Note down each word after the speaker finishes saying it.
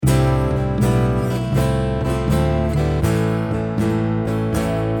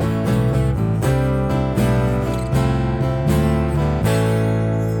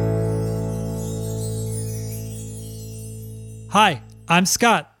Hi, I'm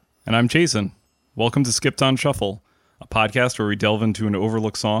Scott. And I'm Jason. Welcome to Skipped on Shuffle, a podcast where we delve into an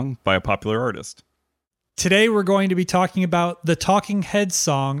overlooked song by a popular artist. Today we're going to be talking about the Talking Heads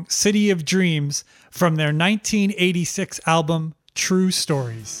song, City of Dreams, from their 1986 album, True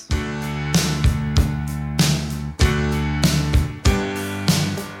Stories.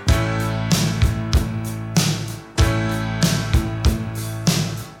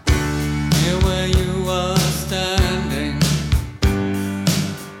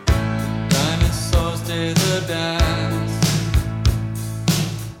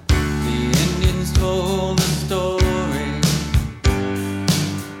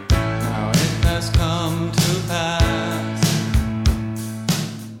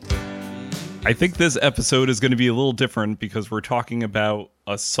 I think this episode is going to be a little different because we're talking about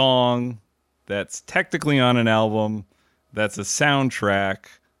a song that's technically on an album, that's a soundtrack,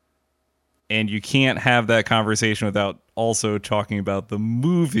 and you can't have that conversation without also talking about the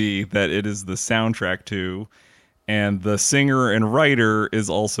movie that it is the soundtrack to, and the singer and writer is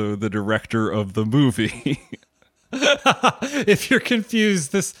also the director of the movie. If you're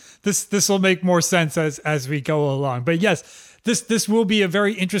confused, this will make more sense as we go along. But yes, this will be a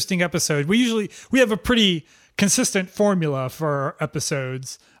very interesting episode. We have a pretty consistent formula for our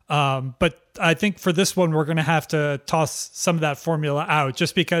episodes, but I think for this one we're going to have to toss some of that formula out,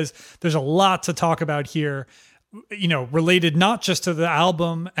 just because there's a lot to talk about here. You know, related not just to the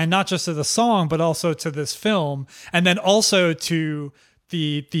album and not just to the song, but also to this film, and then also to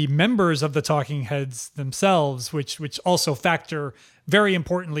the members of the Talking Heads themselves, which also factor very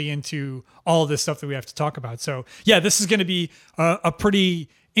importantly into all of this stuff that we have to talk about. So yeah, this is going to be a pretty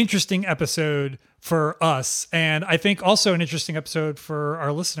interesting episode for us, and I think also an interesting episode for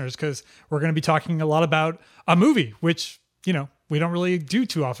our listeners, because we're going to be talking a lot about a movie, which, you know, we don't really do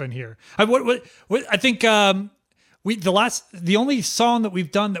too often here. I think the only song that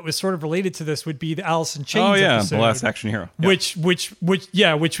we've done that was sort of related to this would be the Alice in Chains episode, The Last Action Hero. Yep.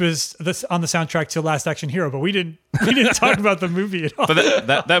 which was this on the soundtrack to Last Action Hero, but we didn't talk about the movie at all.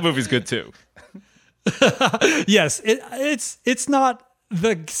 But that movie's good too. Yes, it's not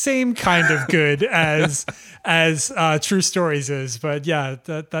the same kind of good as True Stories is, but yeah,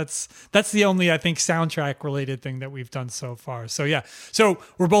 that's the only, I think, soundtrack related thing that we've done so far. So yeah, so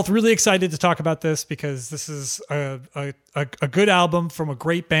we're both really excited to talk about this because this is a good album from a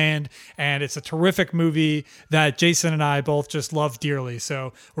great band, and it's a terrific movie that Jason and I both just love dearly.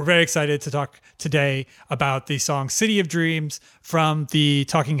 So we're very excited to talk today about the song City of Dreams from the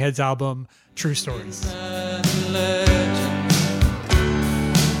Talking Heads album True Stories.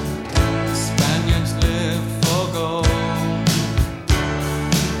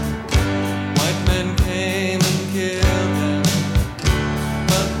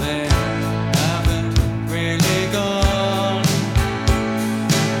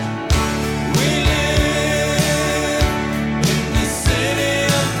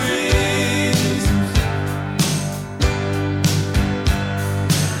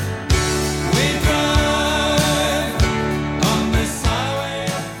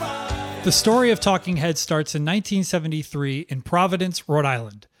 The story of Talking Heads starts in 1973 in Providence, Rhode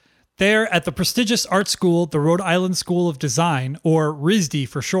Island. There, at the prestigious art school, the Rhode Island School of Design, or RISD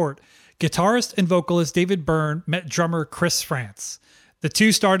for short, guitarist and vocalist David Byrne met drummer Chris Frantz. The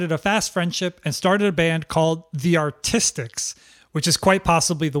two started a fast friendship and started a band called The Artistics, which is quite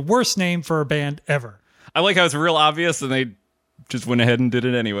possibly the worst name for a band ever. I like how it's real obvious and they just went ahead and did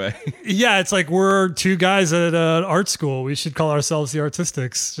it anyway. Yeah, it's like, we're two guys at an art school. We should call ourselves The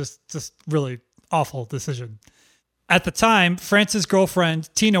Artistics. Just really awful decision. At the time, Frantz's girlfriend,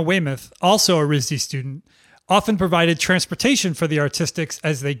 Tina Weymouth, also a RISD student, often provided transportation for The Artistics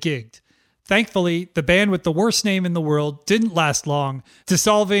as they gigged. Thankfully, the band with the worst name in the world didn't last long,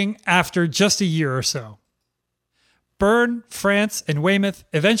 dissolving after just a year or so. Byrne, Frantz, and Weymouth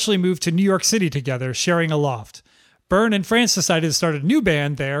eventually moved to New York City together, sharing a loft. Byrne and Frantz decided to start a new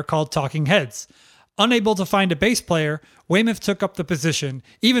band there called Talking Heads. Unable to find a bass player, Weymouth took up the position,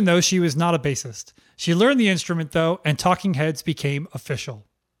 even though she was not a bassist. She learned the instrument, though, and Talking Heads became official.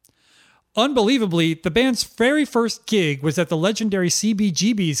 Unbelievably, the band's very first gig was at the legendary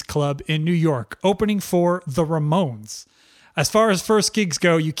CBGB's Club in New York, opening for The Ramones. As far as first gigs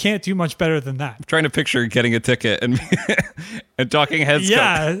go, you can't do much better than that. I'm trying to picture getting a ticket and and Talking Heads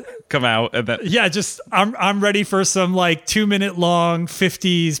come out. And then I'm ready for some like 2-minute long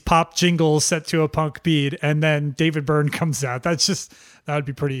 50s pop jingles set to a punk beat, and then David Byrne comes out. That would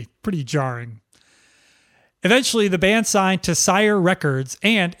be pretty jarring. Eventually, the band signed to Sire Records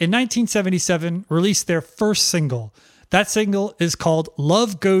and, in 1977, released their first single. That single is called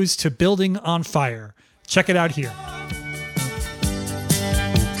Love Goes to Building on Fire. Check it out here.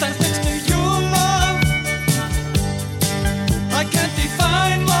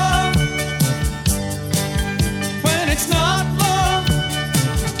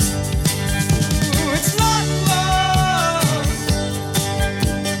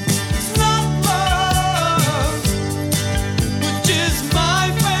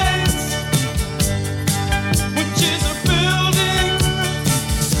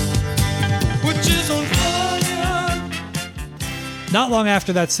 Not long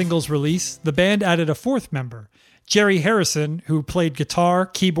after that single's release, the band added a fourth member. Jerry Harrison, who played guitar,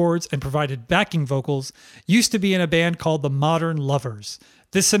 keyboards, and provided backing vocals, used to be in a band called the Modern Lovers.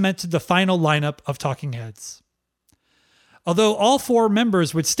 This cemented the final lineup of Talking Heads. Although all four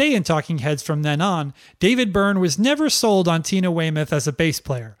members would stay in Talking Heads from then on, David Byrne was never sold on Tina Weymouth as a bass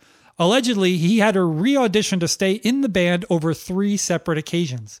player. Allegedly, he had her re-audition to stay in the band over 3 separate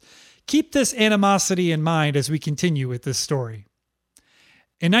occasions. Keep this animosity in mind as we continue with this story.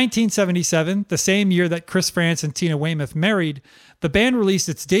 In 1977, the same year that Chris Frantz and Tina Weymouth married, the band released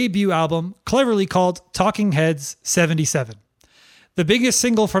its debut album, cleverly called Talking Heads 77. The biggest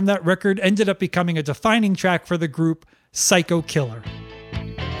single from that record ended up becoming a defining track for the group, Psycho Killer.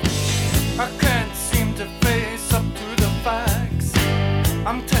 I can't seem to face up to the facts.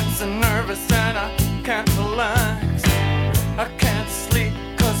 I'm tense and nervous and I can't relax. I can't sleep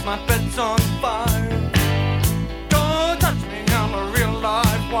 'cause my bed's on fire. Don't touch me, I'm a real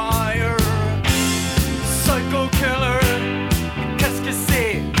live wire. Psycho killer, qu'est-ce que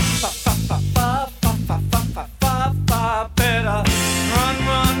c'est? Fa fa fa fa fa fa fa fa fa fa. Better run,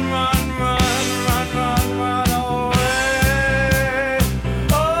 run, run, run, run, run, run away.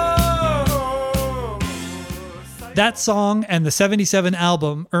 Oh. That song and the 77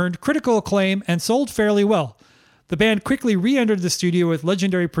 album earned critical acclaim and sold fairly well. The band quickly re-entered the studio with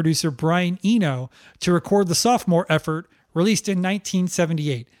legendary producer Brian Eno to record the sophomore effort, released in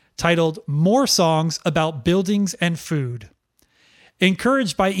 1978, titled More Songs About Buildings and Food.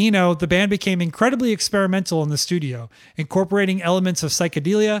 Encouraged by Eno, the band became incredibly experimental in the studio, incorporating elements of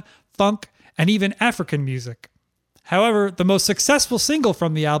psychedelia, funk, and even African music. However, the most successful single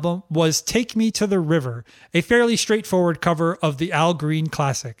from the album was Take Me to the River, a fairly straightforward cover of the Al Green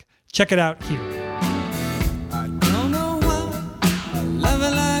classic. Check it out here. I don't know why I love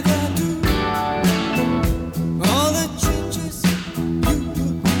it like I do. All the changes you put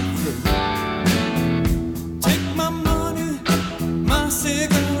me through. Take my money, my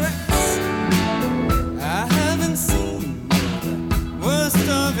cigarettes. I haven't seen the worst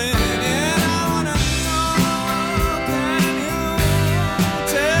of it. And I wanna know, can you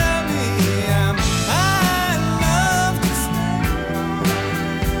tell me I love to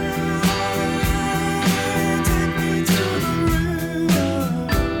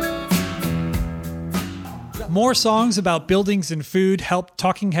More songs about buildings and food helped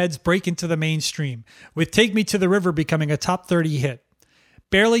Talking Heads break into the mainstream, with Take Me to the River becoming a top 30 hit.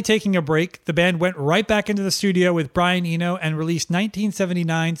 Barely taking a break, the band went right back into the studio with Brian Eno and released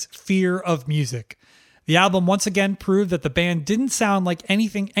 1979's Fear of Music. The album once again proved that the band didn't sound like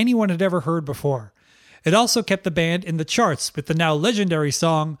anything anyone had ever heard before. It also kept the band in the charts with the now legendary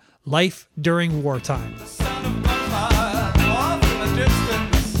song Life During Wartime. sound of gunfire off in the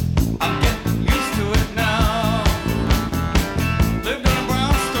distance. I'm getting used to it now. Lived in a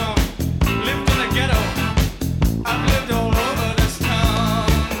brownstone, lived in a ghetto. I've lived all over this town.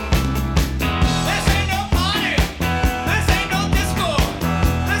 This ain't no party, this ain't no disco,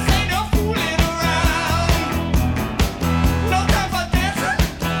 this ain't no fooling around. No time for dancing,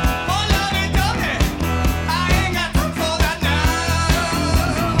 more lovey-dovey. I ain't got time for that now.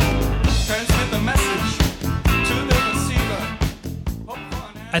 Transmit the message to the receiver.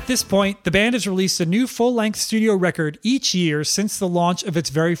 At this point, the band has released a new full-length studio record each year since the launch of its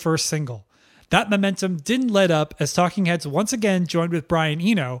very first single. That momentum didn't let up as Talking Heads once again joined with Brian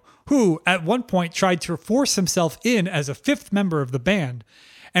Eno, who at one point tried to force himself in as a fifth member of the band,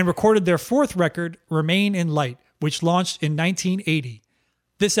 and recorded their fourth record, Remain in Light, which launched in 1980.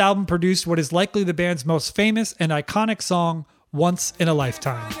 This album produced what is likely the band's most famous and iconic song, Once in a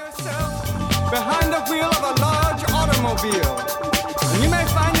Lifetime. Yourself behind the wheel of a large automobile, and you may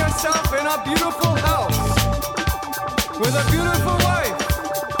find yourself in a beautiful house with a beautiful wife,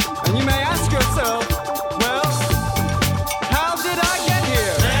 and you may ask yourself, well, how did I get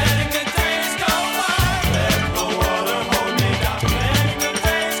here? Letting the days go by, let the water hold me down. Letting the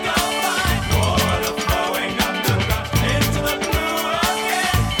days go by, water flowing underground into the blue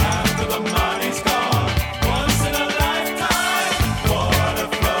again. After the money's gone, once in a lifetime, water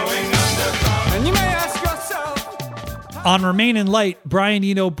flowing underground. And you may ask yourself, On Remain in Light, Brian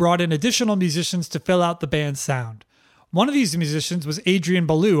Eno brought in additional musicians to fill out the band's sound. One of these musicians was Adrian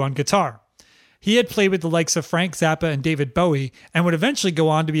Belew on guitar. He had played with the likes of Frank Zappa and David Bowie and would eventually go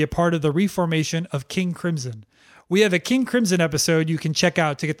on to be a part of the reformation of King Crimson. We have a King Crimson episode you can check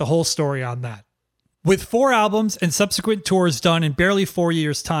out to get the whole story on that. With 4 albums and subsequent tours done in barely 4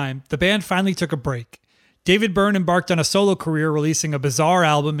 years' time, the band finally took a break. David Byrne embarked on a solo career releasing a bizarre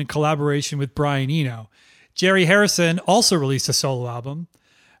album in collaboration with Brian Eno. Jerry Harrison also released a solo album.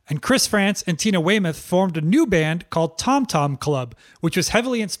 and Chris France and Tina Weymouth formed a new band called Tom Tom Club, which was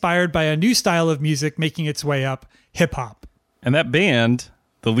heavily inspired by a new style of music making its way up, hip-hop. And that band,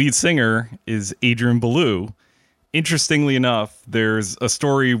 the lead singer, is Adrian Belew. Interestingly enough, there's a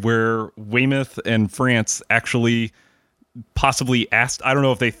story where Weymouth and France actually possibly asked, I don't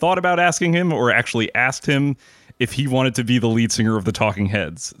know if they thought about asking him or actually asked him if he wanted to be the lead singer of the Talking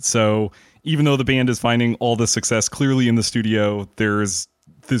Heads. So even though the band is finding all this success clearly in the studio, there's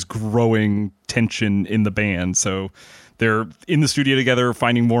this growing tension in the band. So they're in the studio together,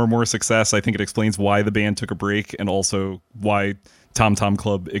 finding more and more success. I think it explains why the band took a break and also why Tom Tom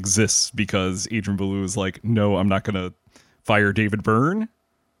Club exists, because Adrian Belew is like, no, I'm not going to fire David Byrne.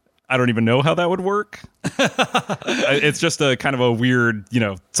 I don't even know how that would work. It's just a kind of a weird,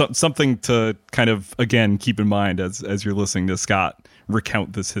 something to kind of, again, keep in mind as you're listening to Scott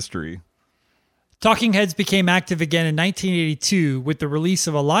recount this history. Talking Heads became active again in 1982 with the release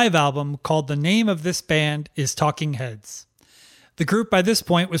of a live album called The Name of This Band is Talking Heads. The group by this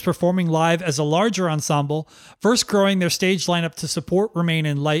point was performing live as a larger ensemble, first growing their stage lineup to support Remain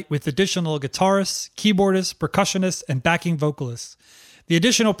in Light with additional guitarists, keyboardists, percussionists, and backing vocalists. The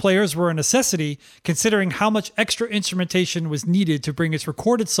additional players were a necessity considering how much extra instrumentation was needed to bring its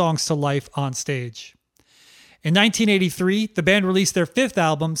recorded songs to life on stage. In 1983, the band released their fifth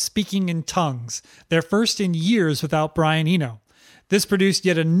album, Speaking in Tongues, their first in years without Brian Eno. This produced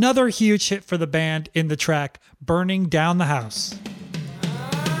yet another huge hit for the band in the track Burning Down the House.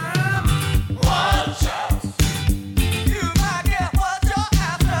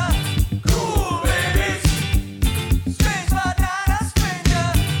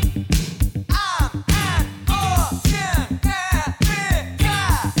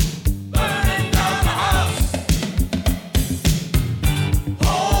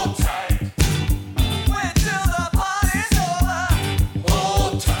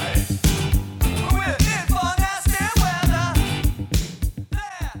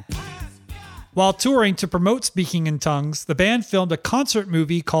 While touring to promote Speaking in Tongues, the band filmed a concert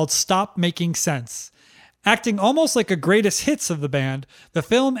movie called Stop Making Sense. Acting almost like a greatest hits of the band, the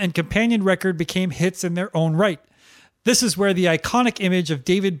film and companion record became hits in their own right. This is where the iconic image of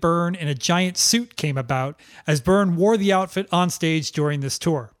David Byrne in a giant suit came about, as Byrne wore the outfit on stage during this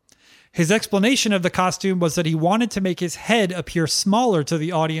tour. His explanation of the costume was that he wanted to make his head appear smaller to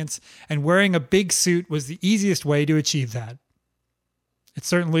the audience, and wearing a big suit was the easiest way to achieve that. It's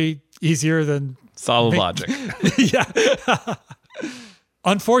certainly easier than... Solid logic. Yeah.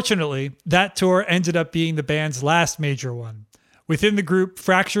 Unfortunately, that tour ended up being the band's last major one. Within the group,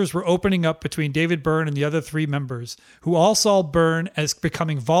 fractures were opening up between David Byrne and the other three members, who all saw Byrne as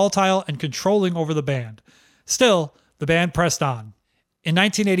becoming volatile and controlling over the band. Still, the band pressed on. In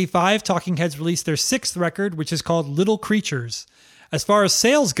 1985, Talking Heads released their sixth record, which is called Little Creatures. As far as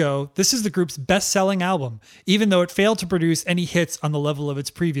sales go, this is the group's best-selling album, even though it failed to produce any hits on the level of its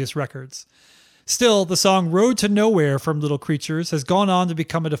previous records. Still, the song Road to Nowhere from Little Creatures has gone on to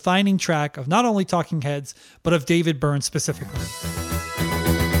become a defining track of not only Talking Heads, but of David Byrne specifically.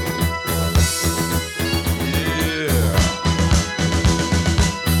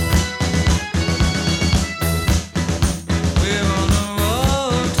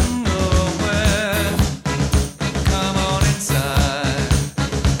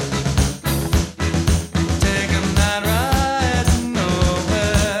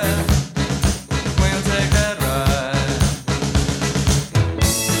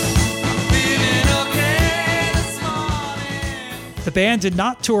 The band did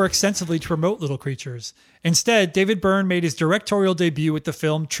not tour extensively to promote Little Creatures. Instead, David Byrne made his directorial debut with the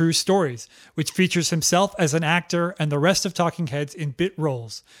film True Stories, which features himself as an actor and the rest of Talking Heads in bit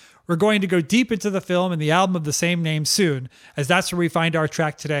roles. We're going to go deep into the film and the album of the same name soon, as that's where we find our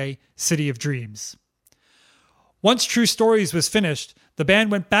track today, City of Dreams. Once True Stories was finished, the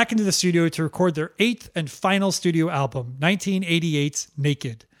band went back into the studio to record their eighth and final studio album, 1988's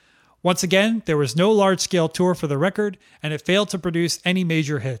Naked. Once again, there was no large-scale tour for the record, and it failed to produce any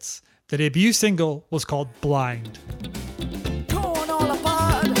major hits. The debut single was called Blind. Torn all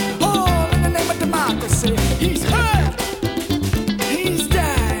apart, all in the name of democracy. He's hurt, he's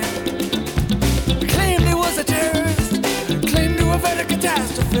died. Claimed he was a terrorist, claimed to have had a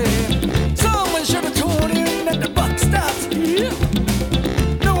catastrophe. Someone should have told him that the buck stops here.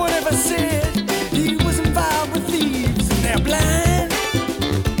 No one ever said he was involved with thieves, and they're blind.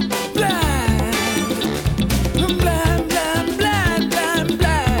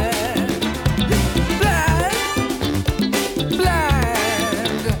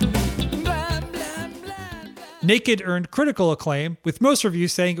 Naked earned critical acclaim, with most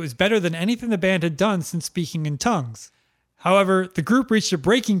reviews saying it was better than anything the band had done since Speaking in Tongues. However, the group reached a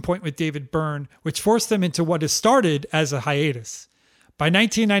breaking point with David Byrne, which forced them into what has started as a hiatus. By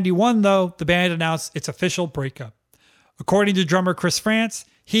 1991, though, the band announced its official breakup. According to drummer Chris France,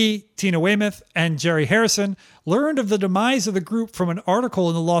 he, Tina Weymouth, and Jerry Harrison learned of the demise of the group from an article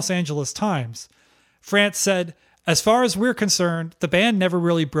in the Los Angeles Times. France said, "As far as we're concerned, the band never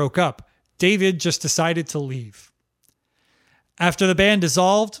really broke up. David just decided to leave." After the band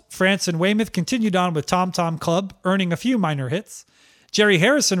dissolved, France and Weymouth continued on with Tom Tom Club, earning a few minor hits. Jerry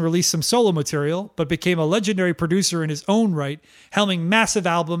Harrison released some solo material, but became a legendary producer in his own right, helming massive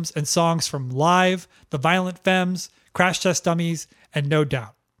albums and songs from Live, The Violent Femmes, Crash Test Dummies, and No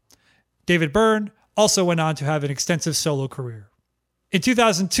Doubt. David Byrne also went on to have an extensive solo career. In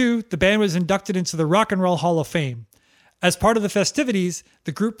 2002, the band was inducted into the Rock and Roll Hall of Fame. As part of the festivities,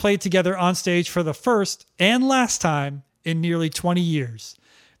 the group played together on stage for the first and last time in nearly 20 years.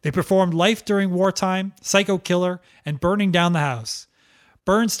 They performed Life During Wartime, Psycho Killer, and Burning Down the House.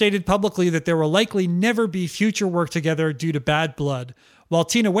 Byrne stated publicly that there will likely never be future work together due to bad blood, while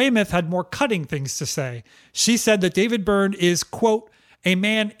Tina Weymouth had more cutting things to say. She said that David Byrne is, quote, a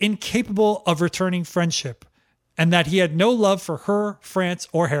man incapable of returning friendship, and that he had no love for her, France,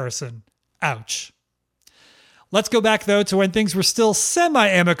 or Harrison. Ouch. Let's go back, though, to when things were still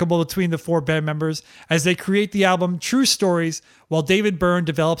semi-amicable between the four band members as they create the album True Stories while David Byrne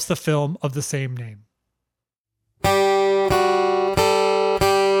develops the film of the same name.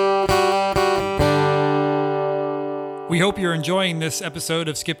 We hope you're enjoying this episode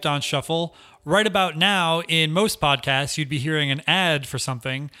of Skipped on Shuffle. Right about now, in most podcasts, you'd be hearing an ad for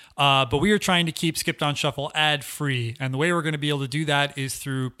something, but we are trying to keep Skipped on Shuffle ad-free, and the way we're going to be able to do that is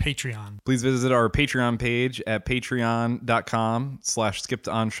through Patreon. Please visit our Patreon page at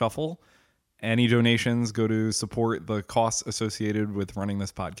patreon.com/skippedonshuffle. Any donations go to support the costs associated with running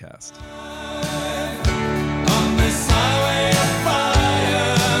this podcast. On this highway of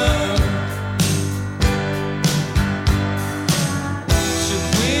fire,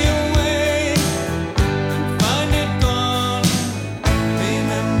 should we awake and find it gone?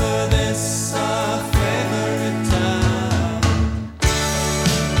 Remember this, our favorite time.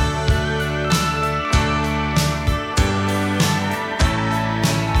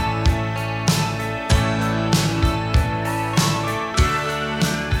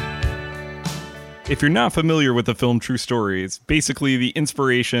 If you're not familiar with the film True Stories, basically the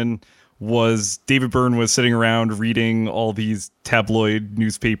inspiration was David Byrne was sitting around reading all these tabloid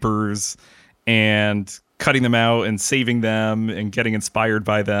newspapers and cutting them out and saving them and getting inspired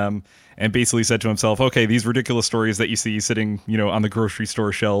by them, and basically said to himself, okay, these ridiculous stories that you see sitting, on the grocery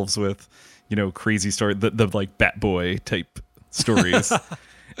store shelves with, crazy story, the like Bat Boy type stories.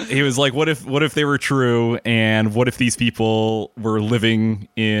 He was like, what if they were true, and what if these people were living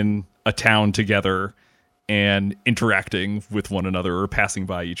in a town together and interacting with one another or passing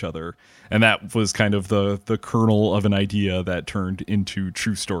by each other? And that was kind of the kernel of an idea that turned into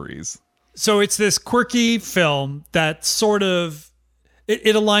True Stories. So it's this quirky film that sort of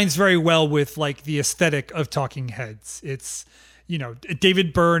it aligns very well with like the aesthetic of Talking Heads. It's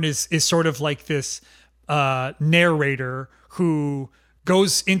David Byrne is sort of like this narrator who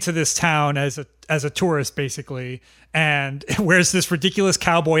goes into this town as a tourist, basically, and wears this ridiculous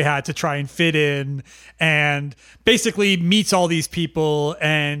cowboy hat to try and fit in, and basically meets all these people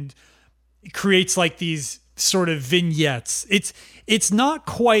and creates like these sort of vignettes. It's not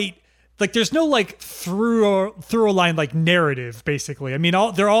quite like there's no like through a line like narrative, basically. I mean,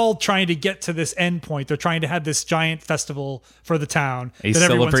 they're all trying to get to this end point. They're trying to have this giant festival for the town. A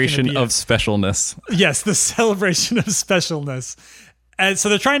celebration of specialness. Yes, the celebration of specialness. And so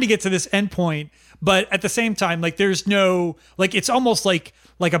they're trying to get to this end point, but at the same time, like there's no, like it's almost like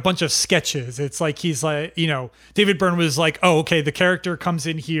a bunch of sketches. It's like he's like, David Byrne was like, oh, okay, the character comes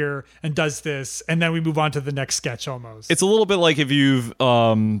in here and does this, and then we move on to the next sketch almost. It's a little bit like if you've,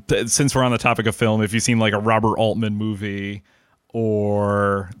 since we're on the topic of film, if you've seen like a Robert Altman movie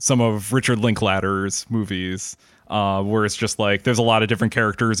or some of Richard Linklater's movies, where it's just like there's a lot of different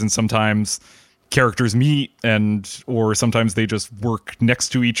characters, and sometimes characters meet or sometimes they just work next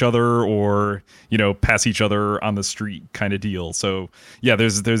to each other or pass each other on the street kind of deal. So yeah,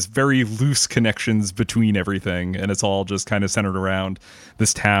 there's very loose connections between everything, and it's all just kind of centered around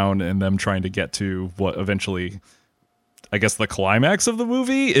this town and them trying to get to what eventually, I guess, the climax of the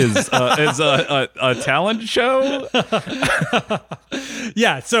movie is a talent show.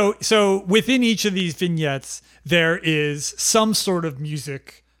 Yeah, so within each of these vignettes there is some sort of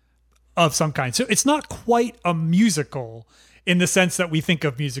music of some kind. So it's not quite a musical in the sense that we think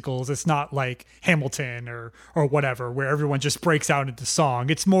of musicals. It's not like Hamilton or whatever, where everyone just breaks out into song.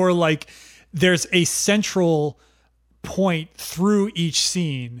 It's more like there's a central point through each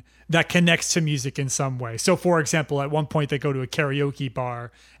scene that connects to music in some way. So, for example, at one point they go to a karaoke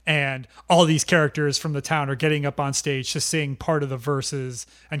bar and all these characters from the town are getting up on stage to sing part of the verses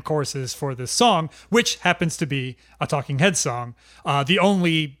and choruses for this song, which happens to be a Talking Heads song. The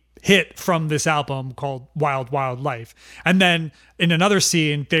only hit from this album called Wild Wild Life. And then in another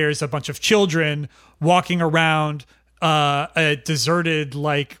scene, there's a bunch of children walking around a deserted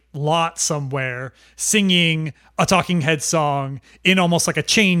like lot somewhere singing a Talking Heads song in almost like a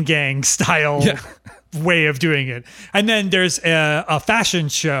chain gang style way of doing it. And then there's a fashion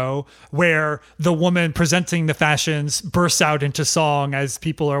show where the woman presenting the fashions bursts out into song as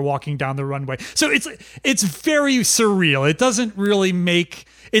people are walking down the runway. So it's very surreal. It doesn't really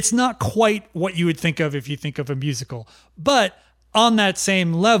it's not quite what you would think of if you think of a musical, but on that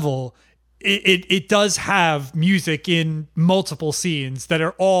same level, it does have music in multiple scenes that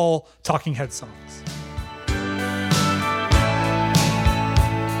are all Talking Head songs.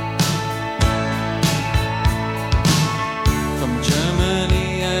 From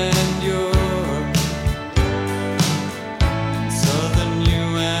Germany and Europe, and southern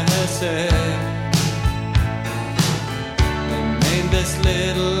USA, they made this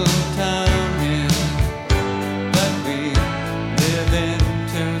little town here that we live in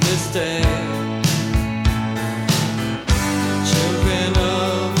to this day.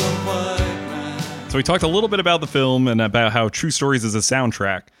 So we talked a little bit about the film and about how True Stories is a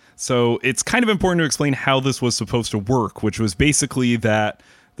soundtrack. So it's kind of important to explain how this was supposed to work, which was basically that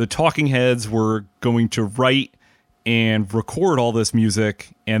the Talking Heads were going to write and record all this music,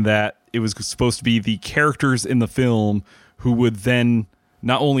 and that it was supposed to be the characters in the film who would then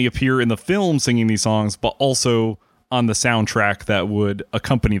not only appear in the film singing these songs, but also on the soundtrack that would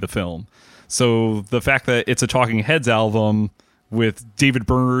accompany the film. So the fact that it's a Talking Heads album with David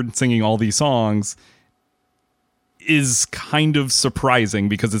Byrne singing all these songs is kind of surprising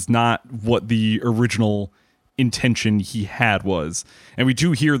because it's not what the original intention he had was. And we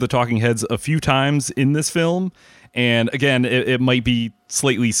do hear the Talking Heads a few times in this film. And again, it might be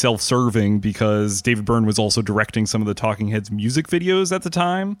slightly self-serving because David Byrne was also directing some of the Talking Heads music videos at the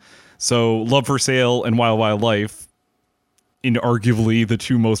time. So Love for Sale and Wild Wild Life, inarguably the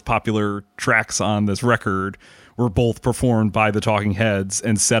two most popular tracks on this record, were both performed by the Talking Heads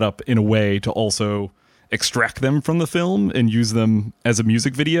and set up in a way to also extract them from the film and use them as a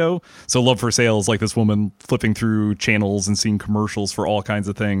music video. So Love for Sale is like this woman flipping through channels and seeing commercials for all kinds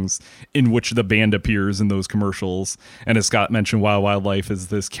of things in which the band appears in those commercials. And as Scott mentioned, Wild Wild Life is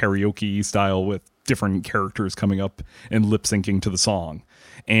this karaoke style with different characters coming up and lip syncing to the song.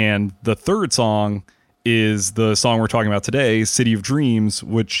 And the third song is the song we're talking about today, City of Dreams,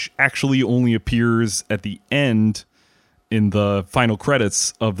 which actually only appears at the end in the final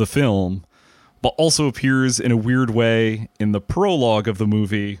credits of the film, but also appears in a weird way in the prologue of the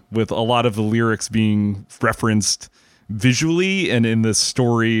movie, with a lot of the lyrics being referenced visually and in this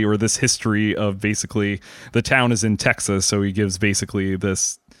story or this history of basically the town is in Texas. So he gives basically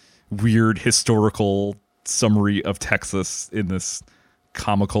this weird historical summary of Texas in this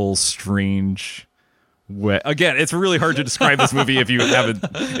comical, strange way. Again, it's really hard to describe this movie if you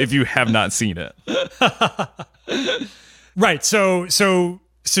have not seen it. Right. So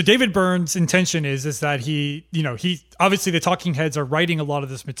David Byrne's intention is that he obviously the Talking Heads are writing a lot of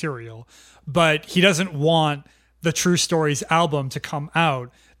this material, but he doesn't want the True Stories album to come out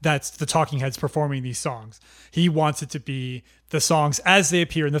that's the Talking Heads performing these songs. He wants it to be the songs as they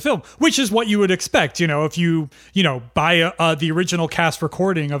appear in the film, which is what you would expect. If you buy the original cast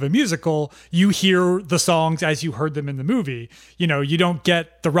recording of a musical, you hear the songs as you heard them in the movie. You don't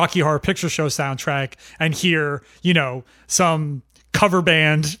get the Rocky Horror Picture Show soundtrack and hear, some cover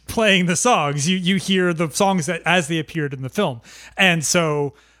band playing the songs. You hear the songs as they appeared in the film. And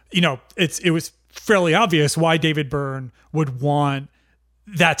so, it was fairly obvious why David Byrne would want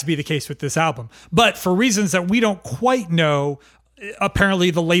that to be the case with this album. But for reasons that we don't quite know,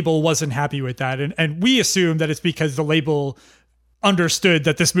 apparently the label wasn't happy with that. And we assume that it's because the label understood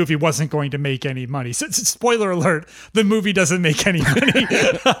that this movie wasn't going to make any money. So, spoiler alert, the movie doesn't make any money.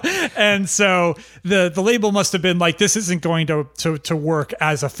 And so the label must have been like, this isn't going to work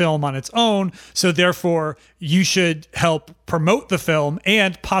as a film on its own. So therefore you should help promote the film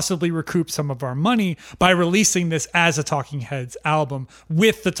and possibly recoup some of our money by releasing this as a Talking Heads album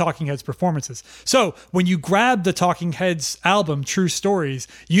with the Talking Heads performances. So when you grab the Talking Heads album, True Stories,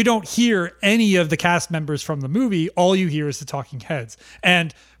 you don't hear any of the cast members from the movie. All you hear is the Talking Heads.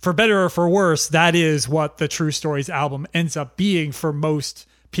 And for better or for worse, that is what the True Stories album ends up being for most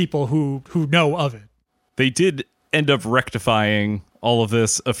people who know of it. They did end up rectifying all of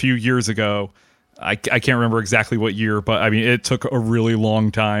this a few years ago. I can't remember exactly what year, but I mean, it took a really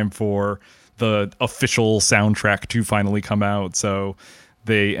long time for the official soundtrack to finally come out. So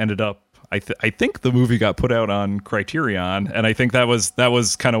they ended up, I think the movie got put out on Criterion, and I think that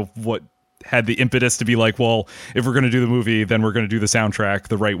was kind of what had the impetus to be like, well, if we're going to do the movie, then we're going to do the soundtrack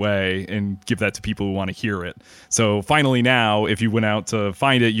the right way and give that to people who want to hear it. So finally now, if you went out to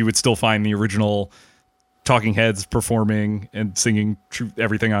find it, you would still find the original Talking Heads performing and singing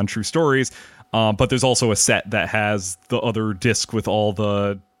everything on True Stories. But there's also a set that has the other disc with all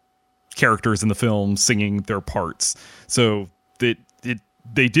the characters in the film singing their parts. So they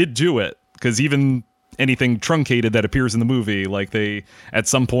did do it, because even anything truncated that appears in the movie, like they at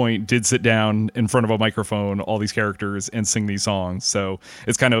some point did sit down in front of a microphone, all these characters, and sing these songs. So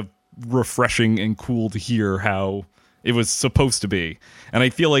it's kind of refreshing and cool to hear how it was supposed to be. And I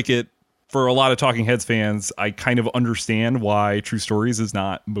feel like it, for a lot of Talking Heads fans, I kind of understand why True Stories is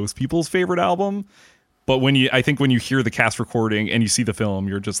not most people's favorite album. But I think when you hear the cast recording and you see the film,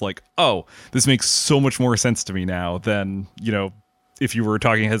 you're just like, oh, this makes so much more sense to me now than, if you were a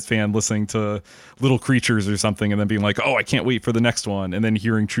Talking Heads fan listening to Little Creatures or something and then being like, oh, I can't wait for the next one, and then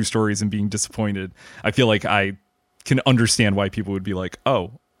hearing True Stories and being disappointed. I feel like I can understand why people would be like,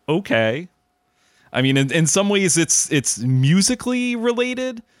 oh, okay. I mean, in some ways it's musically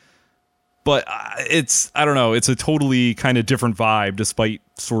related, but I don't know, it's a totally kind of different vibe, despite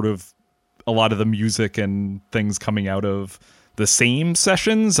sort of a lot of the music and things coming out of the same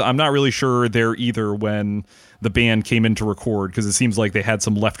sessions. I'm not really sure there either when the band came in to record, because it seems like they had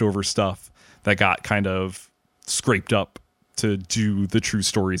some leftover stuff that got kind of scraped up to do the True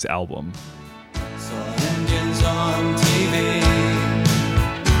Stories album. Saw Indians on TV.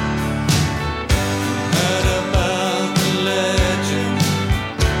 Heard about the legend.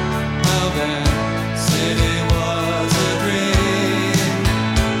 How that city was a dream.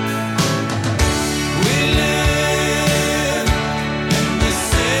 We live in the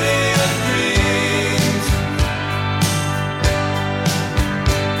city of dreams.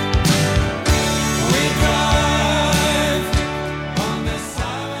 We drive on this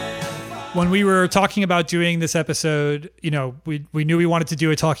highway of fire. When we were talking about doing this episode, we knew we wanted to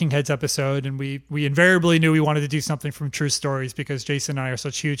do a Talking Heads episode, and we invariably knew we wanted to do something from True Stories, because Jason and I are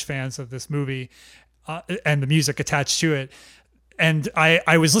such huge fans of this movie and the music attached to it. And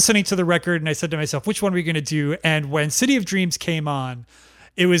I was listening to the record and I said to myself, which one are we going to do? And when City of Dreams came on,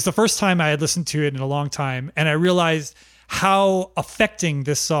 it was the first time I had listened to it in a long time. And I realized how affecting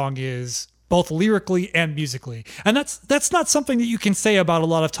this song is, both lyrically and musically. And that's not something that you can say about a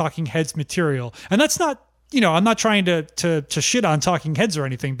lot of Talking Heads material. And that's not, I'm not trying to shit on Talking Heads or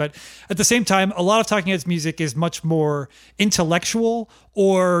anything, but at the same time, a lot of Talking Heads music is much more intellectual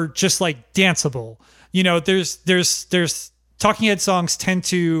or just like danceable. There's Talking Head songs tend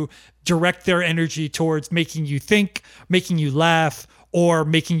to direct their energy towards making you think, making you laugh, or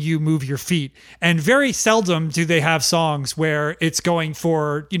making you move your feet. And very seldom do they have songs where it's going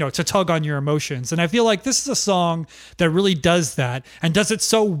for, to tug on your emotions. And I feel like this is a song that really does that and does it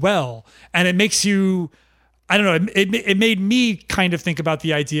so well. And it makes you, I don't know, it made me kind of think about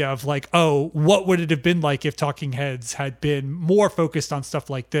the idea of like, oh, what would it have been like if Talking Heads had been more focused on stuff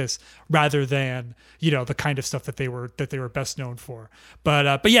like this rather than, the kind of stuff that they were best known for.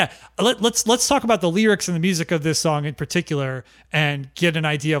 But yeah, let's talk about the lyrics and the music of this song in particular and get an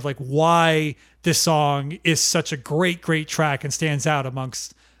idea of like why this song is such a great track and stands out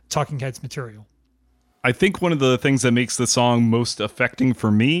amongst Talking Heads material. I think one of the things that makes the song most affecting for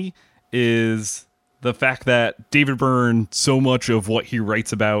me is the fact that David Byrne, so much of what he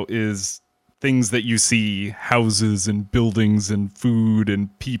writes about is things that you see, houses and buildings and food and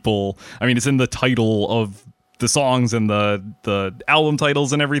people. I mean, it's in the title of the songs and the album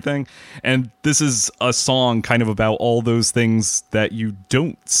titles and everything. And this is a song kind of about all those things that you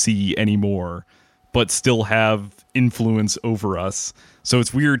don't see anymore, but still have influence over us. So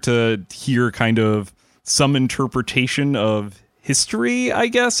it's weird to hear kind of some interpretation of history, I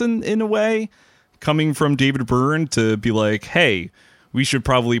guess, in a way, coming from David Byrne to be like, hey, we should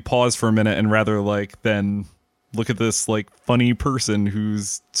probably pause for a minute and rather like then look at this like funny person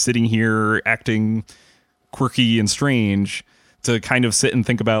who's sitting here acting quirky and strange, to kind of sit and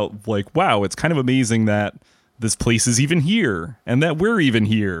think about like, wow, it's kind of amazing that this place is even here and that we're even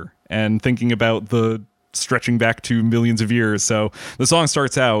here, and thinking about the stretching back to millions of years. So the song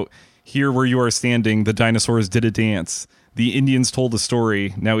starts out, here where you are standing, the dinosaurs did a dance. The Indians told a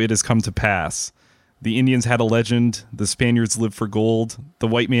story. Now it has come to pass. The Indians had a legend. The Spaniards lived for gold. The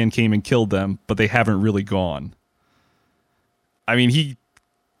white man came and killed them, but they haven't really gone. I mean, he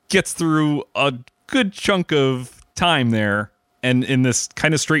gets through a good chunk of time there and in this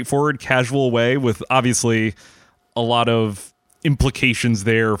kind of straightforward, casual way, with obviously a lot of implications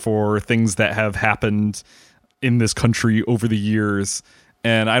there for things that have happened in this country over the years.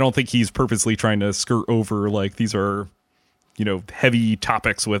 And I don't think he's purposely trying to skirt over, like, these are, you know, heavy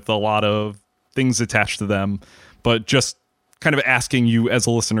topics with a lot of things attached to them, but just kind of asking you as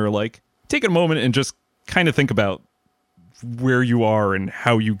a listener, like, take a moment and just kind of think about where you are and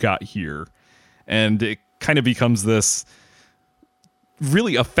how you got here. And it kind of becomes this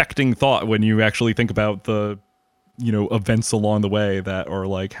really affecting thought when you actually think about the, you know, events along the way that are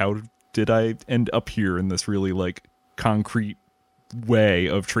like, how did I end up here, in this really like concrete way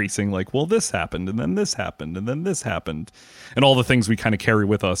of tracing, like, well, this happened and then this happened and then this happened, and all the things we kind of carry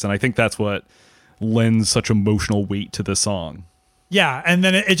with us. And I think that's what lends such emotional weight to the song. Yeah, and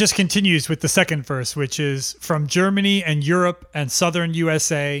then it just continues with the second verse, which is from Germany and Europe and southern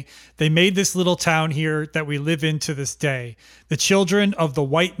USA. They made this little town here that we live in to this day. The children of the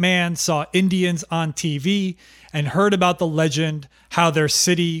white man saw Indians on TV and heard about the legend, how their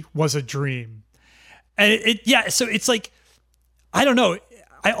city was a dream. And so it's like, I don't know.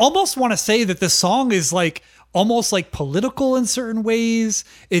 I almost want to say that this song is like almost like political in certain ways.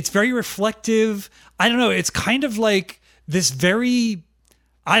 It's very reflective. I don't know. It's kind of like this very,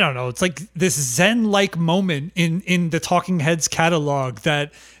 I don't know, it's like this Zen-like moment in the Talking Heads catalog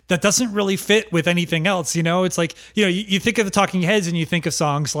that doesn't really fit with anything else. You know, it's like, you know, you think of the Talking Heads and you think of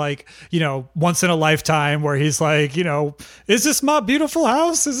songs like, you know, Once in a Lifetime, where he's like, you know, is this my beautiful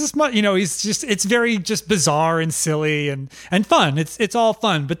house? Is this my, you know, he's just, it's very just bizarre and silly and fun. It's all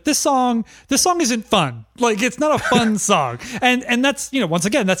fun. But this song isn't fun. Like, it's not a fun song. And that's, you know, once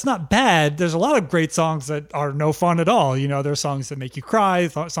again, that's not bad. There's a lot of great songs that are no fun at all. You know, there are songs that make you cry,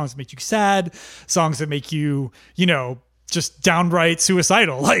 songs that make you sad, songs that make you, you know, just downright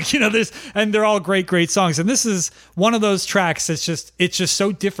suicidal, like, you know, and they're all great songs. And this is one of those tracks that's it's just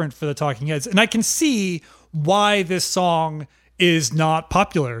so different for the Talking Heads. And I can see why this song is not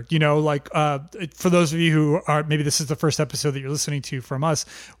popular, you know, like, for those of you who are, maybe this is the first episode that you're listening to from us,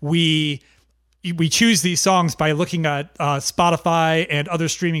 we choose these songs by looking at Spotify and other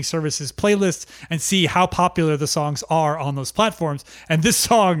streaming services playlists and see how popular the songs are on those platforms. And this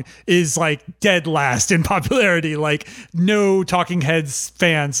song is like dead last in popularity. Like, no Talking Heads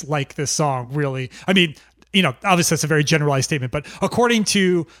fans like this song, really. I mean, you know, obviously that's a very generalized statement, but according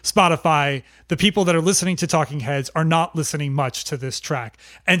to Spotify, the people that are listening to Talking Heads are not listening much to this track.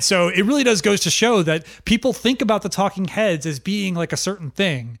 And so it really goes to show that people think about the Talking Heads as being like a certain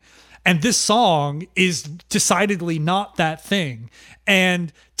thing. And this song is decidedly not that thing.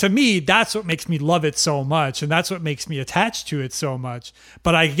 And to me, that's what makes me love it so much. And that's what makes me attached to it so much.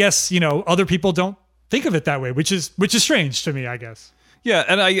 But I guess, you know, other people don't think of it that way, which is strange to me, I guess. Yeah,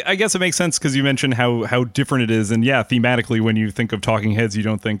 and I guess it makes sense because you mentioned how different it is. And yeah, thematically, when you think of Talking Heads, you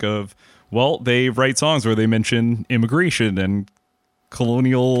don't think of, well, they write songs where they mention immigration and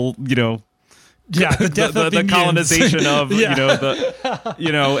colonial, you know, yeah, the death of the colonization of, yeah. You know, the,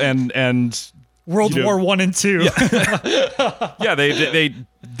 you know, and World War I and II. Yeah, yeah, they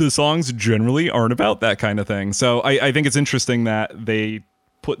the songs generally aren't about that kind of thing. So I think it's interesting that they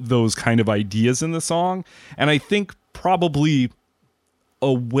put those kind of ideas in the song. And I think probably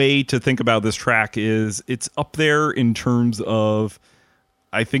a way to think about this track is it's up there in terms of,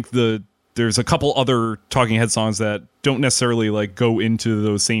 I think there's a couple other Talking Head songs that don't necessarily like go into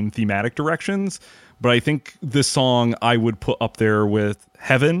those same thematic directions, but I think this song I would put up there with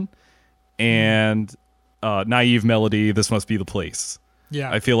Heaven and Naive Melody, This Must Be the Place. Yeah.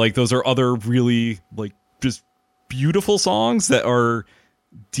 I feel like those are other really like just beautiful songs that are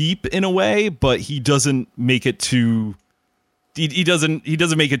deep in a way, but he doesn't make it too he doesn't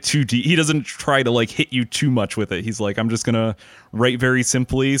make it too deep. He doesn't try to like hit you too much with it. He's like, I'm just gonna write very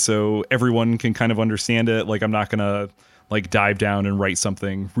simply so everyone can kind of understand it. Like, I'm not gonna like dive down and write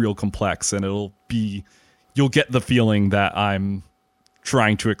something real complex, and you'll get the feeling that I'm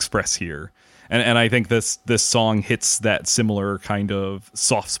trying to express here. And I think this song hits that similar kind of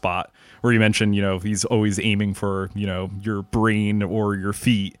soft spot where you mentioned, you know, he's always aiming for, you know, your brain or your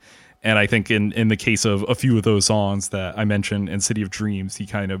feet. And I think in the case of a few of those songs that I mentioned in City of Dreams, he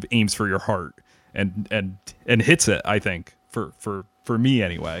kind of aims for your heart and hits it, I think, for me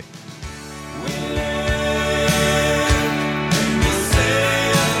anyway.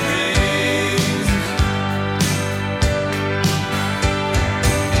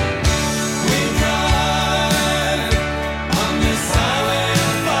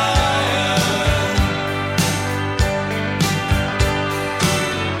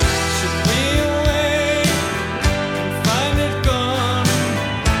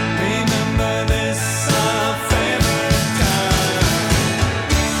 Remember this our favorite time.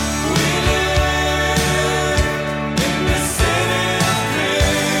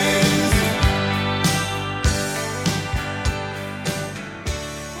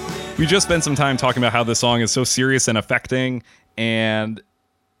 We just spent some time talking about how this song is so serious and affecting, and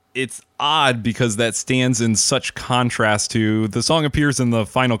it's odd because that stands in such contrast to the song appears in the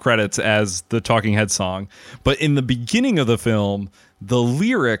final credits as the Talking Heads song. But in the beginning of the film, the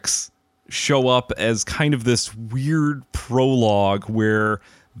lyrics show up as kind of this weird prologue where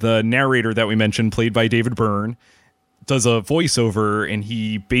the narrator that we mentioned, played by David Byrne, does a voiceover, and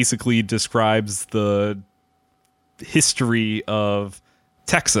he basically describes the history of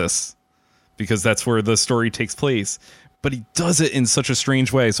Texas, because that's where the story takes place. But he does it in such a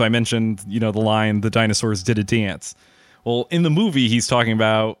strange way. So I mentioned, the line, the dinosaurs did a dance. Well, in the movie, he's talking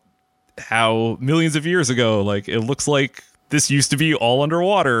about how millions of years ago, like, it looks like this used to be all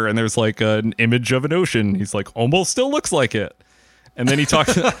underwater, and there's like an image of an ocean. He's like, almost still looks like it. And then he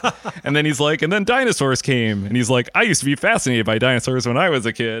talks, and then he's like, and then dinosaurs came. And he's like, I used to be fascinated by dinosaurs when I was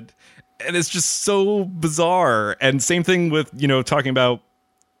a kid. And it's just so bizarre. And same thing with, talking about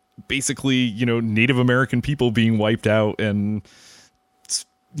basically, Native American people being wiped out, and,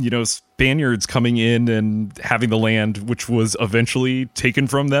 Spaniards coming in and having the land, which was eventually taken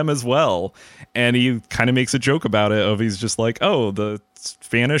from them as well. And he kind of makes a joke about it, he's just like, oh, the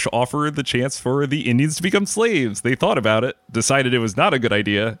Spanish offered the chance for the Indians to become slaves. They thought about it, decided it was not a good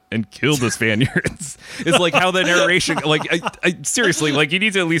idea, and killed the Spaniards. It's like how the narration, like, I seriously, like, you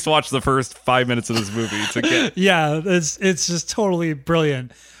need to at least watch the first 5 minutes of this movie to get. Yeah, it's just totally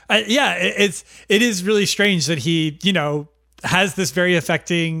brilliant. It is really strange that he, has this very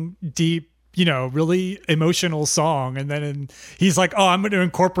affecting, deep, really emotional song. And then he's like, oh, I'm going to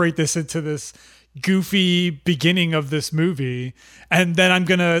incorporate this into this goofy beginning of this movie. And then I'm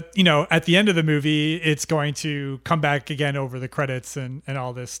going to, at the end of the movie, it's going to come back again over the credits and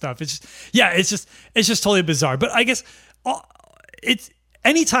all this stuff. It's just totally bizarre. But I guess it's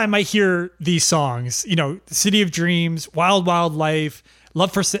anytime I hear these songs, City of Dreams, Wild Wild Life,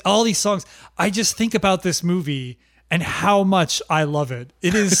 Love for all these songs, I just think about this movie and how much I love it.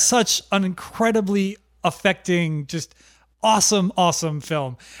 It is such an incredibly affecting, just awesome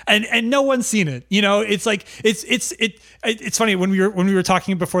film, and no one's seen it. It's like it's funny when we were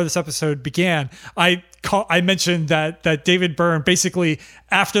talking before this episode began. I mentioned that David Byrne, basically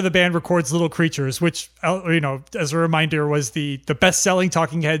after the band records Little Creatures, which as a reminder was the best-selling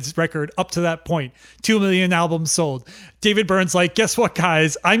Talking Heads record up to that point, 2 million albums sold. David Byrne's like, guess what,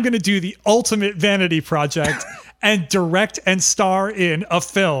 guys? I'm going to do the ultimate vanity project and direct and star in a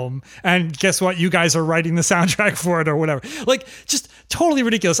film. And guess what? You guys are writing the soundtrack for it or whatever. Like, just totally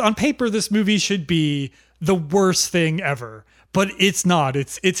ridiculous. On paper, this movie should be the worst thing ever, but it's not.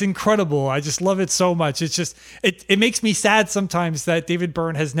 It's incredible. I just love it so much. It's just, it makes me sad sometimes that David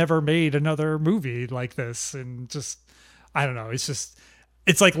Byrne has never made another movie like this. And just, I don't know. It's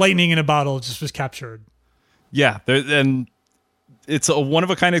like lightning in a bottle just was captured. Yeah. And it's a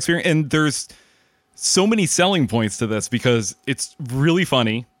one-of-a-kind experience. And there's so many selling points to this because it's really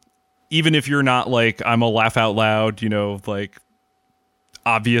funny, even if you're not like, I'm a laugh out loud, like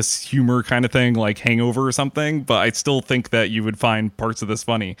obvious humor kind of thing, like Hangover or something. But I still think that you would find parts of this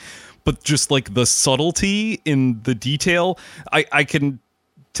funny. But just like the subtlety in the detail, I can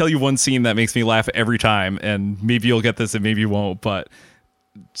tell you one scene that makes me laugh every time, and maybe you'll get this and maybe you won't. But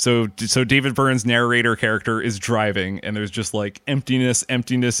so David Byrne's narrator character is driving, and there's just like emptiness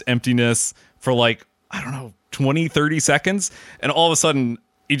for like, I don't know, 20, 30 seconds. And all of a sudden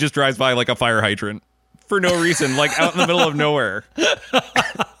he just drives by like a fire hydrant for no reason, like out in the middle of nowhere.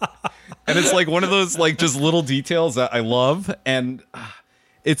 And it's like one of those like just little details that I love. And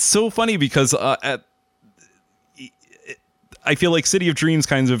it's so funny because I feel like City of Dreams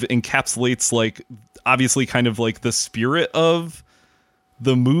kind of encapsulates like obviously kind of like the spirit of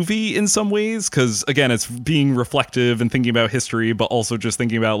the movie in some ways, because again, it's being reflective and thinking about history, but also just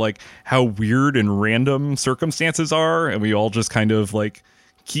thinking about like how weird and random circumstances are, and we all just kind of like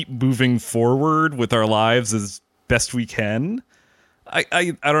keep moving forward with our lives as best we can. I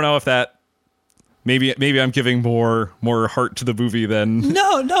don't know if that maybe I'm giving more heart to the movie than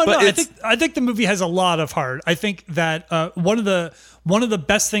no. I think the movie has a lot of heart. I think that one of the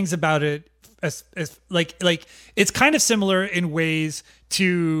best things about it as like it's kind of similar in ways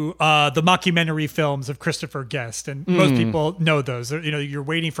to the mockumentary films of Christopher Guest, and most people know those. You're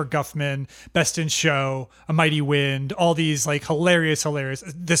Waiting for Guffman, Best in Show, A Mighty Wind, all these like hilarious.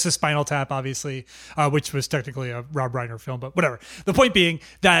 This is Spinal Tap, obviously, which was technically a Rob Reiner film, but whatever. The point being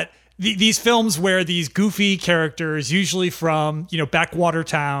that these films where these goofy characters, usually from backwater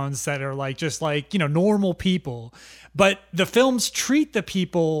towns that are like just like normal people, but the films treat the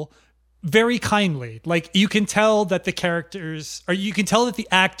people very kindly. Like you can tell that the characters, or you can tell that the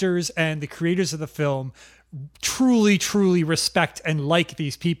actors and the creators of the film truly, truly respect and like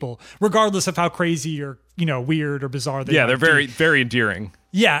these people, regardless of how crazy or, you know, weird or bizarre they Yeah, might they're be. very, very endearing.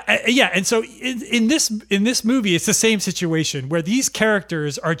 Yeah, and so in this movie, it's the same situation where these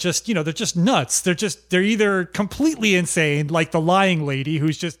characters are just, you know, they're just nuts. They're either completely insane, like the lying lady,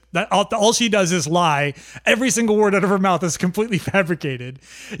 who's just all she does is lie. Every single word out of her mouth is completely fabricated.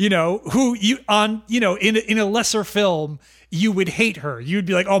 You know, who you on, you know, in a lesser film, you would hate her. You'd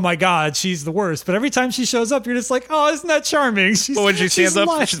be like, oh my God, she's the worst. But every time she shows up, you're just like, oh, isn't that charming? But when she she's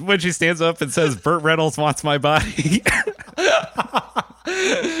stands up and says, "Burt Reynolds wants my body,"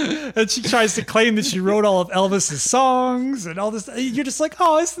 and she tries to claim that she wrote all of Elvis's songs and all this. You're just like,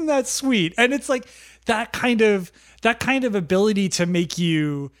 oh, isn't that sweet? And it's like that kind of ability to make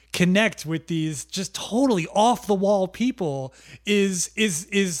you connect with these just totally off the wall people is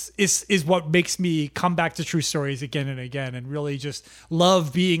what makes me come back to True Stories again and again, and really just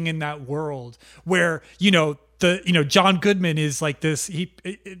love being in that world where, you know, John Goodman is like this.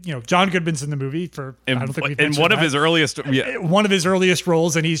 John Goodman's in the movie for I don't think we've in mentioned one of that. his earliest, One of his earliest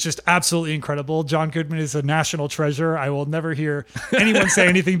roles, and he's just absolutely incredible. John Goodman is a national treasure. I will never hear anyone say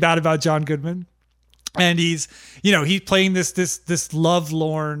anything bad about John Goodman. And he's playing this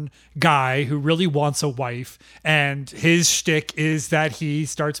lovelorn guy who really wants a wife, and his shtick is that he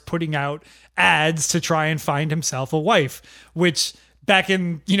starts putting out ads to try and find himself a wife, which back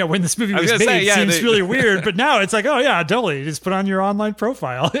in, you know, when this movie was gonna made, say, yeah, seems really weird, but now it's like, oh yeah, totally, just put on your online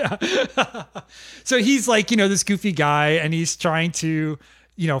profile. Yeah. So he's like, you know, this goofy guy, and he's trying to,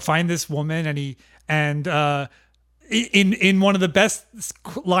 you know, find this woman, and in one of the best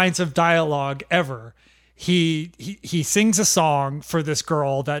lines of dialogue ever, he sings a song for this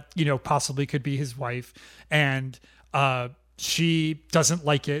girl that, you know, possibly could be his wife, and she doesn't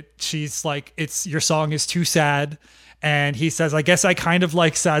like it. She's like, your song is too sad. And he says, I guess I kind of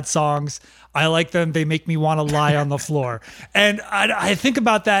like sad songs. I like them. They make me want to lie on the floor. And I think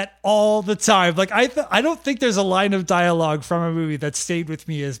about that all the time. Like, I don't think there's a line of dialogue from a movie that stayed with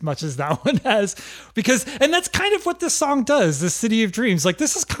me as much as that one has, and that's kind of what this song does. The City of Dreams. Like,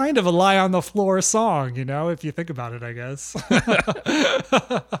 this is kind of a lie on the floor song, you know, if you think about it, I guess.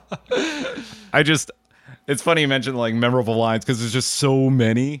 It's funny you mentioned like memorable lines because there's just so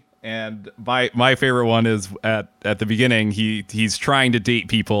many. And my favorite one is at the beginning. He's trying to date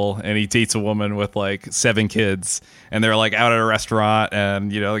people, and he dates a woman with like 7 kids, and they're like out at a restaurant,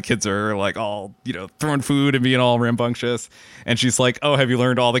 and, you know, the kids are like all, you know, throwing food and being all rambunctious, and she's like, oh, have you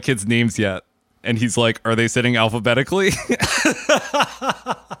learned all the kids' names yet? And he's like, are they sitting alphabetically?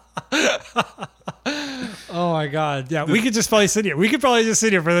 Oh my God. Yeah. We could probably just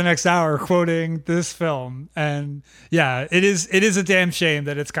sit here for the next hour quoting this film. And yeah, it is a damn shame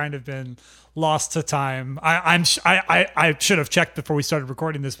that it's kind of been lost to time. I should have checked before we started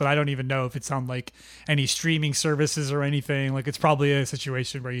recording this, but I don't even know if it's on like any streaming services or anything. Like, it's probably a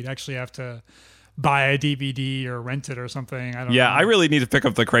situation where you'd actually have to buy a DVD or rent it or something. I don't know. I really need to pick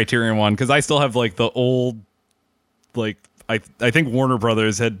up the Criterion one, because I still have like the old, like, I think Warner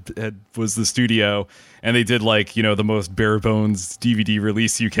Brothers was the studio, and they did like, you know, the most bare bones DVD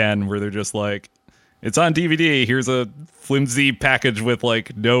release you can, where they're just like, it's on DVD. Here's a flimsy package with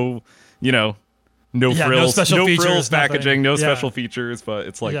like no frills, no special features, frills packaging, nothing. no special features, but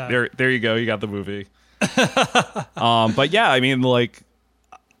it's like, Yeah. there you go, you got the movie. But yeah, I mean, like,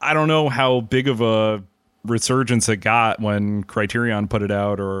 I don't know how big of a resurgence it got when Criterion put it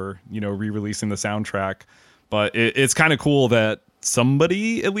out, or, you know, re-releasing the soundtrack. But it's kind of cool that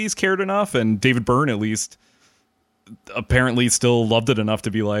somebody at least cared enough, and David Byrne at least apparently still loved it enough to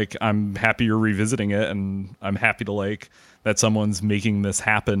be like, I'm happy you're revisiting it, and I'm happy to like that someone's making this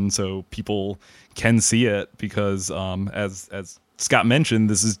happen so people can see it, because as Scott mentioned,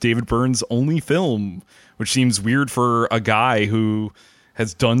 this is David Byrne's only film, which seems weird for a guy who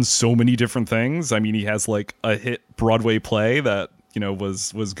has done so many different things. I mean, he has like a hit Broadway play that, you know,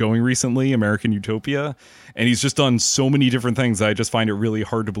 was going recently, American Utopia, and he's just done so many different things. I just find it really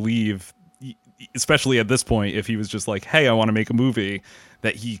hard to believe, especially at this point, if he was just like, hey, I want to make a movie,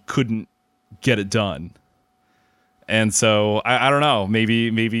 that he couldn't get it done. And so I don't know,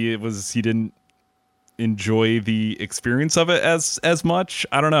 maybe it was he didn't enjoy the experience of it as much.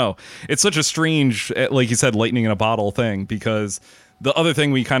 I don't know. It's such a strange, like you said, lightning in a bottle thing, because the other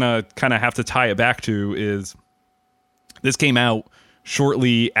thing we kind of have to tie it back to is this came out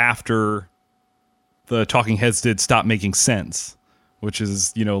shortly after the Talking Heads did Stop Making Sense, which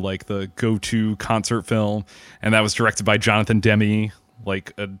is, you know, like the go-to concert film, and that was directed by Jonathan Demme,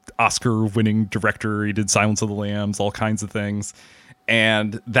 like an Oscar-winning director. He did Silence of the Lambs, all kinds of things.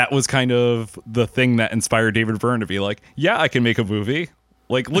 And that was kind of the thing that inspired David Byrne to be like, yeah, I can make a movie.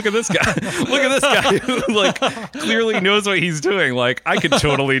 Like, look at this guy. Look at this guy who like clearly knows what he's doing. Like, I could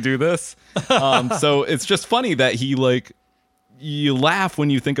totally do this. So it's just funny that he like, you laugh when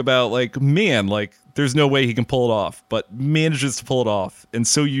you think about like, man, like there's no way he can pull it off, but manages to pull it off and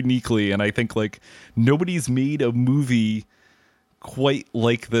so uniquely. And I think like nobody's made a movie quite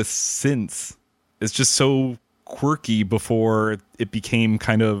like this since. It's just so quirky before it became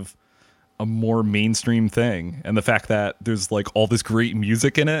kind of a more mainstream thing. And the fact that there's like all this great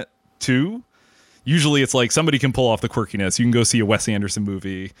music in it too. Usually it's like somebody can pull off the quirkiness. You can go see a Wes Anderson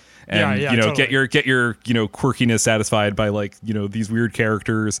movie and totally. get your quirkiness satisfied by like, these weird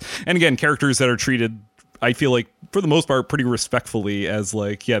characters. And again, characters that are treated, I feel like for the most part pretty respectfully as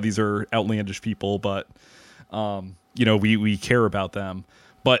like, yeah, these are outlandish people, but we care about them.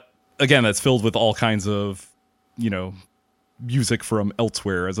 But again, that's filled with all kinds of, music from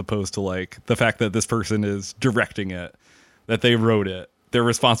elsewhere, as opposed to like the fact that this person is directing it, that they wrote it, they're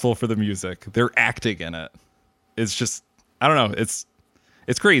responsible for the music, they're acting in it. It's just, I don't know, it's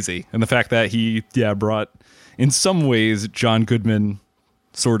crazy. And the fact that he brought in some ways John Goodman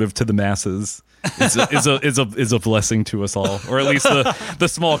sort of to the masses is a blessing to us all, or at least the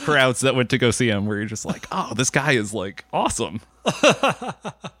small crowds that went to go see him, where you're just like, oh, this guy is like awesome.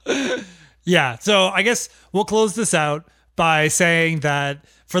 Yeah, so I guess we'll close this out by saying that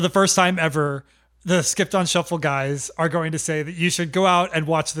for the first time ever, the Skipped on Shuffle guys are going to say that you should go out and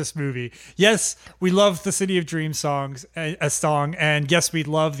watch this movie. Yes, we love the City of Dreams song, and yes, we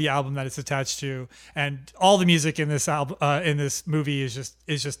love the album that it's attached to, and all the music in this album, in this movie is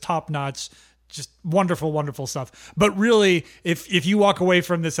just top notch. Just wonderful, wonderful stuff. But really, if you walk away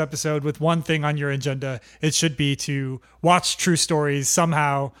from this episode with one thing on your agenda, it should be to watch True Stories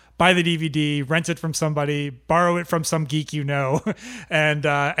somehow, buy the DVD, rent it from somebody, borrow it from some geek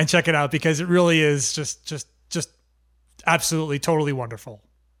and check it out, because it really is just absolutely, totally wonderful.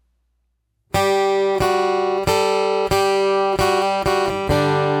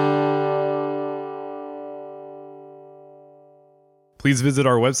 Please visit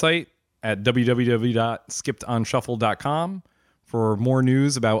our website at www.skippedonshuffle.com for more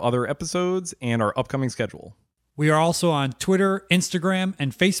news about other episodes and our upcoming schedule. We are also on Twitter, Instagram,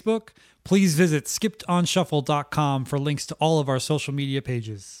 and Facebook. Please visit skippedonshuffle.com for links to all of our social media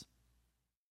pages.